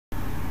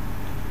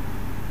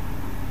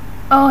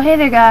Oh, hey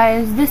there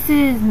guys, this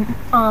is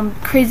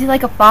Crazy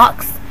Like a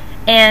Fox,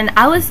 and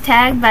I was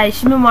tagged by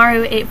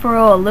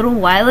Shimamaru840 a little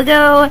while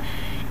ago,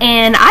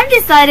 and I've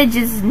decided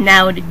just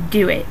now to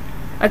do it.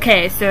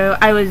 Okay, so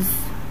I was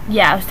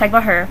tagged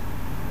by her.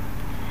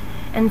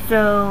 And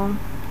so,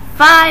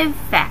 5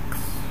 facts.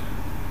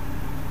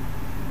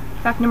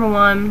 Fact number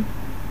 1,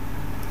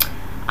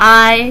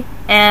 I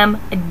am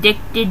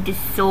addicted to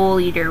Soul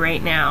Eater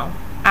right now.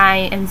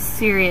 I am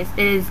serious,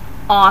 it is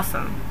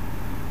awesome.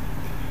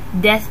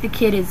 Death the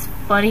Kid is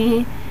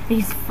funny.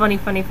 He's funny,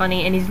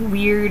 and he's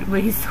weird, but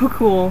he's so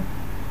cool.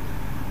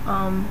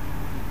 2,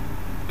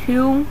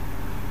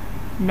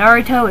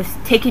 Naruto is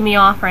taking me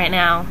off right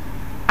now.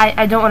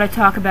 I don't want to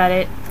talk about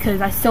it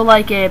because I still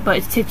like it, but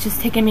it's just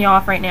taking me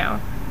off right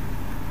now.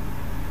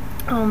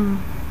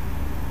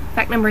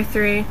 Fact number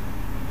 3.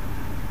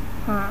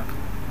 I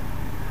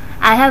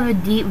have a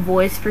deep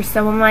voice for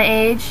someone my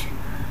age.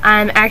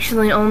 I'm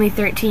actually only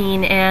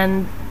 13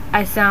 and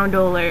I sound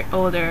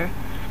older.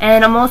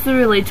 And I'm also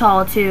really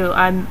tall too.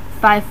 I'm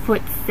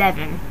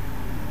 5'7".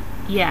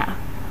 Yeah.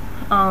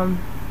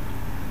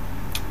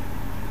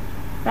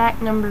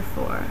 Fact number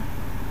 4.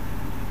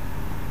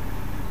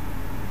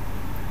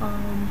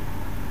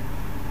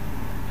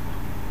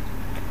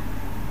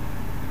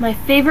 My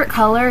favorite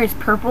color is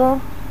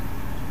purple.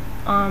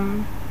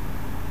 Yeah,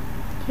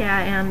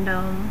 and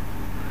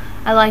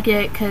I like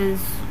it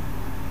because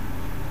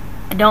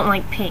I don't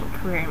like pink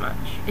very much.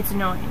 It's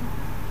annoying.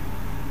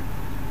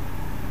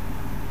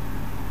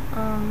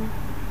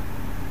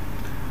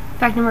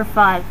 Fact number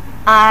 5.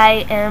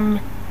 I am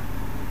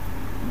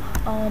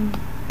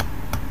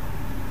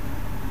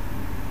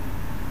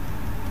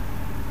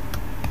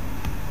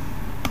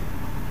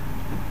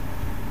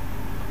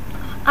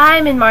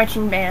I'm in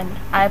marching band.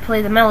 I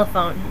play the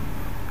mellophone.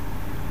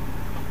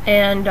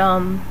 And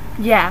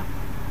yeah.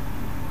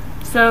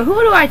 So who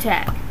do I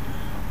tag?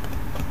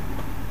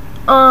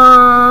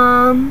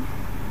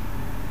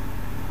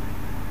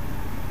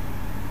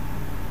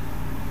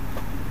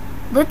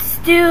 Let's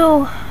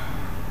do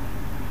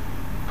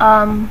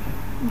I'm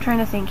trying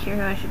to think here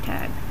who I should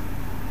tag.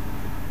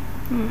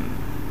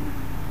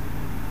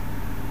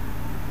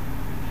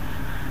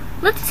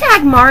 Let's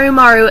tag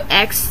Maru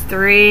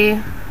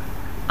X3.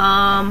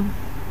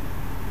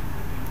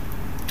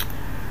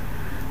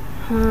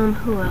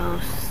 Who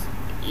else?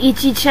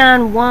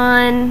 Ichi-chan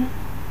 1.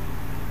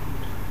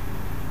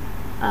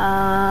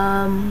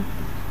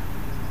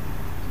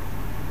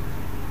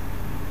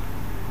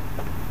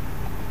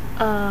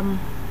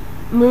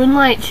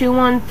 Moonlight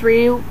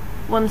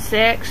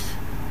 21316.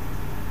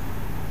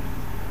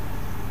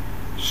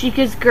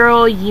 Chica's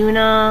Girl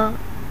Yuna.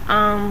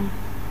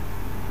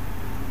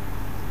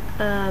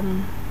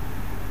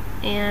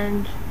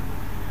 And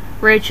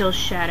Rachel's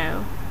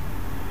Shadow.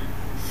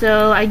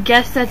 So I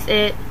guess that's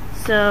it.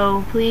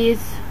 So please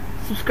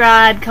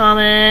subscribe,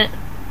 comment,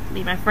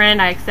 be my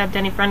friend. I accept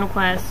any friend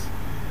requests.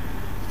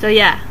 So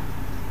yeah.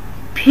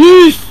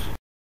 Peace!